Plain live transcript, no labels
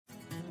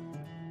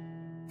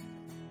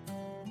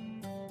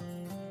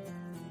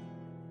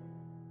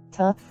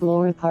Top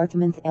floor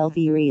apartment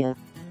Elviria.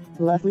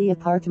 Lovely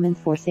apartment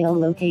for sale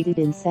located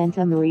in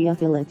Santa Maria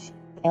Village,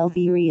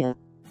 Elviria.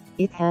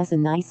 It has a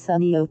nice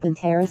sunny open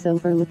terrace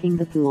overlooking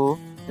the pool,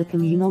 the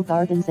communal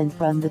gardens, and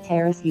from the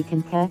terrace you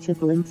can catch a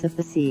glimpse of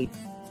the sea.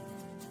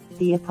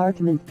 The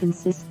apartment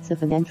consists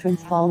of an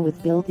entrance hall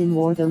with built-in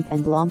wardrobe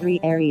and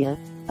laundry area,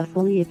 a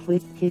fully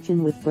equipped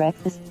kitchen with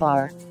breakfast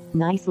bar,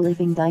 nice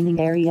living dining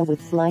area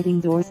with sliding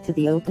doors to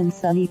the open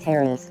sunny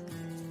terrace.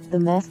 The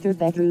master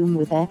bedroom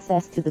with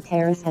access to the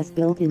terrace has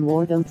built-in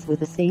wardrobes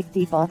with a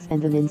safety box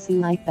and an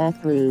ensuite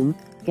bathroom,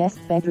 guest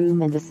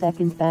bedroom and a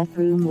second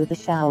bathroom with a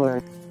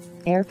shower.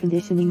 Air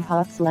conditioning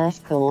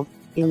hot/cold,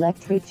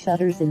 electric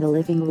shutters in the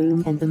living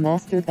room and the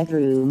master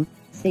bedroom,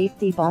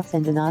 safety box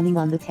and an awning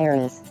on the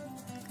terrace.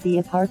 The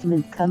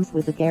apartment comes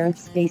with a garage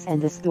space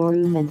and a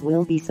storeroom and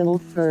will be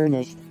sold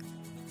furnished.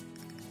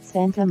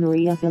 Santa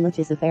Maria Village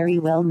is a very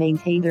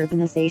well-maintained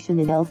urbanization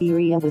in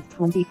Elviria with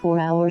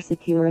 24-hour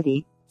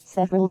security,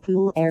 several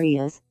pool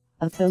areas,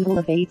 a total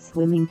of 8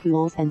 swimming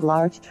pools and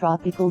large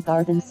tropical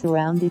gardens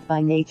surrounded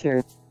by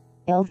nature.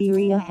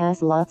 Elviria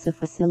has lots of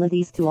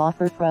facilities to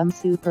offer from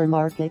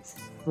supermarkets,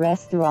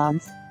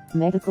 restaurants,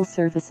 medical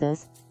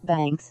services,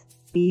 banks,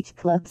 beach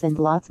clubs and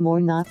lots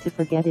more, not to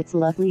forget its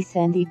lovely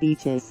sandy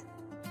beaches.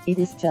 It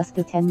is just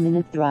a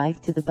 10-minute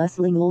drive to the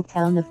bustling old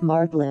town of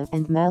Marbella,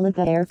 and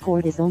Malaga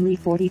Airport is only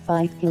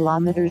 45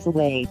 kilometers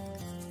away.